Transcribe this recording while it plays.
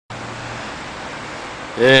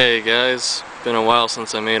Hey guys, been a while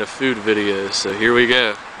since I made a food video, so here we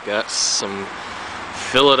go. Got some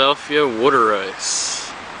Philadelphia water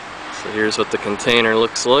ice. So here's what the container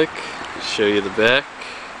looks like. Show you the back.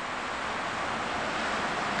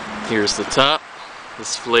 Here's the top.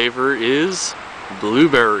 This flavor is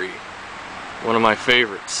blueberry. One of my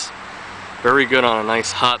favorites. Very good on a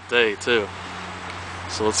nice hot day too.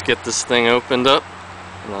 So let's get this thing opened up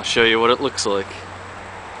and I'll show you what it looks like.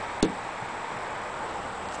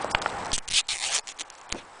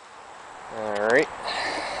 Alright,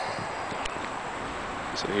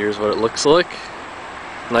 so here's what it looks like.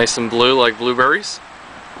 Nice and blue like blueberries.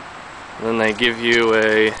 And then they give you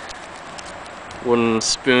a wooden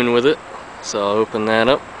spoon with it, so I'll open that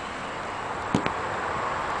up.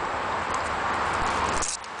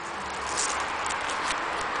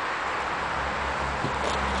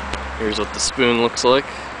 Here's what the spoon looks like.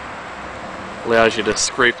 Allows you to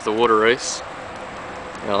scrape the water ice.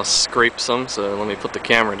 I'll scrape some, so let me put the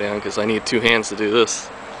camera down because I need two hands to do this.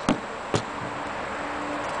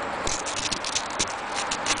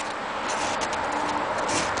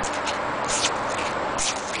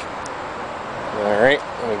 Alright,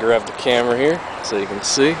 let me grab the camera here so you can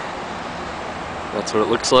see. That's what it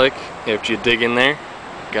looks like after you dig in there.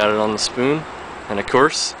 Got it on the spoon, and of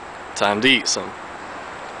course, time to eat some.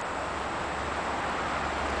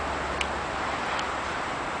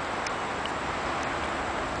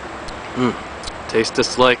 Tastes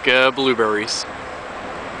just like blueberries,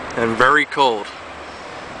 and very cold.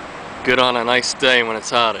 Good on a nice day when it's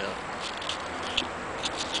hot out.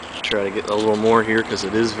 Try to get a little more here because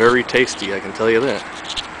it is very tasty, I can tell you that.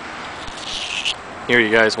 Here,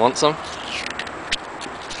 you guys want some?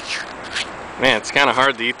 Man, it's kind of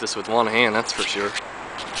hard to eat this with one hand, that's for sure.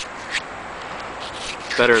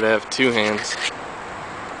 Better to have two hands.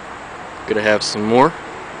 Gonna have some more.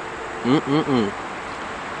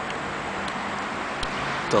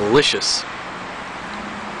 Delicious.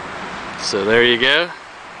 So there you go.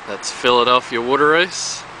 That's Philadelphia water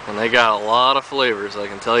ice, and they got a lot of flavors, I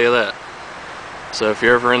can tell you that. So if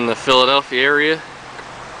you're ever in the Philadelphia area,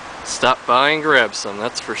 stop by and grab some,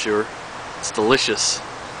 that's for sure. It's delicious.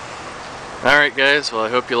 Alright guys, well I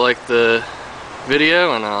hope you liked the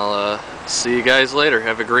video, and I'll see you guys later.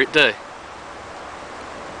 Have a great day.